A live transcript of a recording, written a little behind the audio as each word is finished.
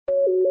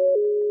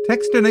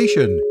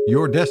Techstination,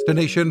 your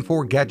destination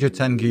for gadgets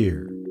and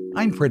gear.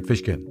 I'm Fred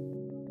Fishkin.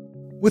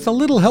 With a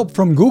little help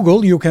from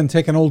Google, you can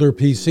take an older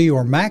PC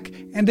or Mac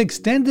and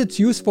extend its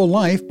useful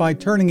life by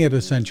turning it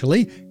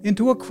essentially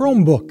into a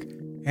Chromebook.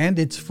 And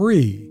it's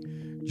free.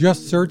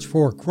 Just search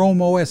for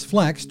Chrome OS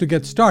Flex to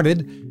get started,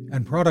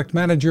 and product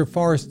manager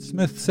Forrest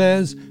Smith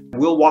says,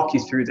 "We'll walk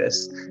you through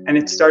this. And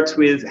it starts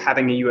with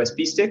having a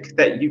USB stick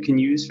that you can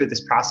use for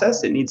this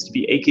process. It needs to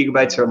be 8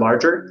 gigabytes or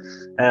larger.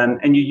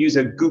 And you use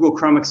a Google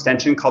Chrome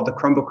extension called the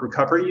Chromebook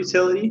Recovery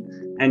utility.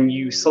 And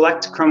you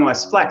select Chrome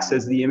OS Flex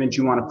as the image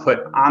you want to put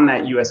on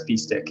that USB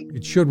stick.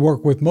 It should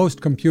work with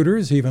most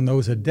computers, even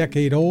those a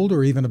decade old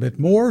or even a bit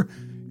more.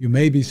 You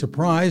may be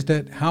surprised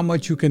at how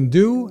much you can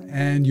do,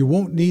 and you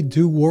won't need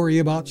to worry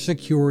about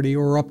security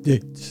or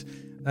updates.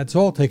 That's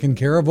all taken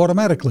care of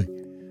automatically.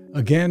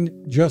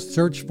 Again, just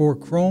search for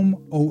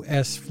Chrome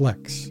OS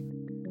Flex.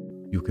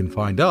 You can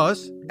find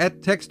us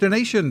at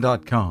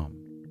Techstination.com.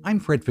 I'm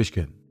Fred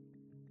Fishkin.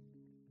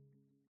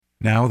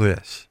 Now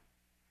this.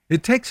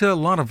 It takes a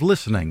lot of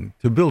listening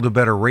to build a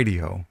better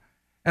radio,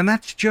 and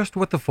that's just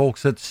what the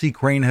folks at C.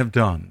 Crane have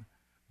done.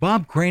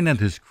 Bob Crane and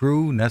his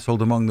crew,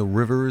 nestled among the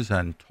rivers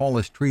and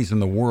tallest trees in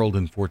the world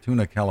in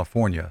Fortuna,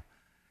 California,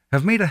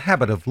 have made a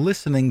habit of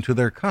listening to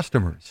their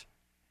customers.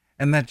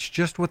 And that's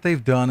just what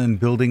they've done in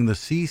building the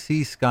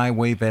CC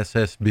Skywave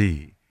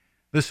SSB,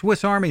 the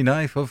Swiss Army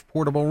knife of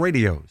portable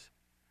radios.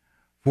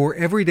 For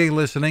everyday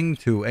listening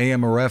to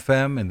AM or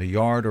FM in the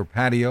yard or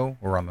patio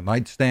or on the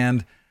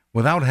nightstand,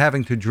 without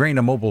having to drain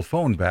a mobile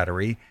phone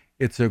battery,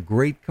 it's a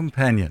great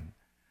companion.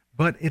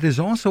 But it is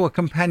also a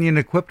companion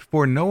equipped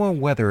for NOAA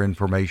weather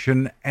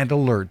information and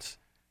alerts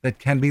that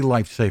can be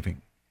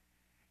life-saving.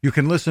 You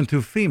can listen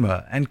to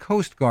FEMA and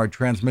Coast Guard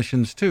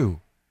transmissions too.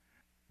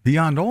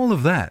 Beyond all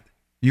of that,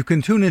 you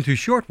can tune into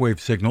shortwave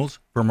signals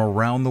from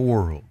around the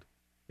world.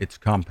 It's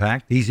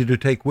compact, easy to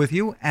take with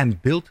you, and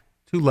built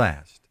to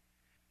last.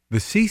 The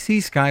CC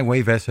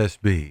Skywave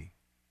SSB.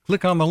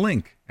 Click on the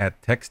link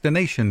at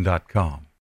Techstination.com.